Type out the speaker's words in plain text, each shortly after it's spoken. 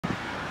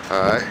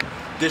Alright.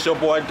 This your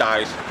boy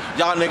Dice.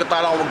 Y'all niggas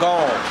thought I was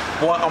gone.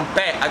 Boy, I'm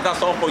back. I got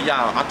something for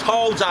y'all. I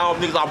told y'all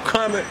niggas I'm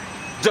coming.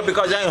 Just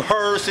because y'all ain't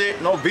heard shit,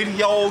 no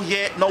video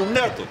yet, no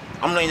nothing.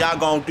 I'm letting y'all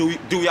gonna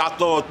do y'all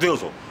throw a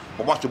thizzle.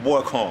 But watch your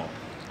boy come.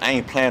 I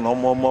ain't playing no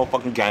more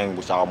motherfucking game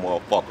with y'all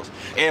motherfuckers.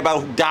 Everybody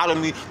who doubted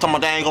me, talking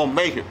about they ain't gonna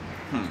make it.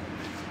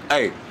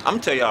 Hey,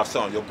 I'm tell y'all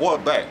something. Your boy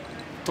back.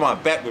 To my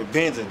back with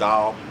vengeance,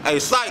 dawg. Hey,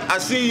 Psych, I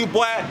see you,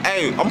 boy.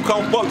 Hey, I'm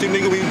coming fuck you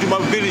nigga when you do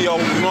my video.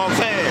 You know what I'm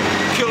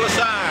saying? Killer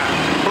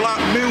Sign, Block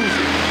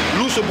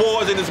Music, Lucia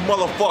Boys in this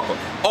motherfucker.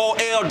 All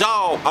L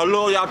Dog, I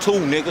love y'all too,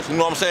 niggas. You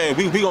know what I'm saying?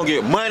 We gonna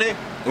get money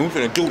and we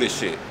finna do this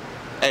shit.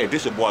 Hey,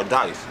 this your boy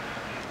Dice.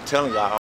 I'm telling y'all.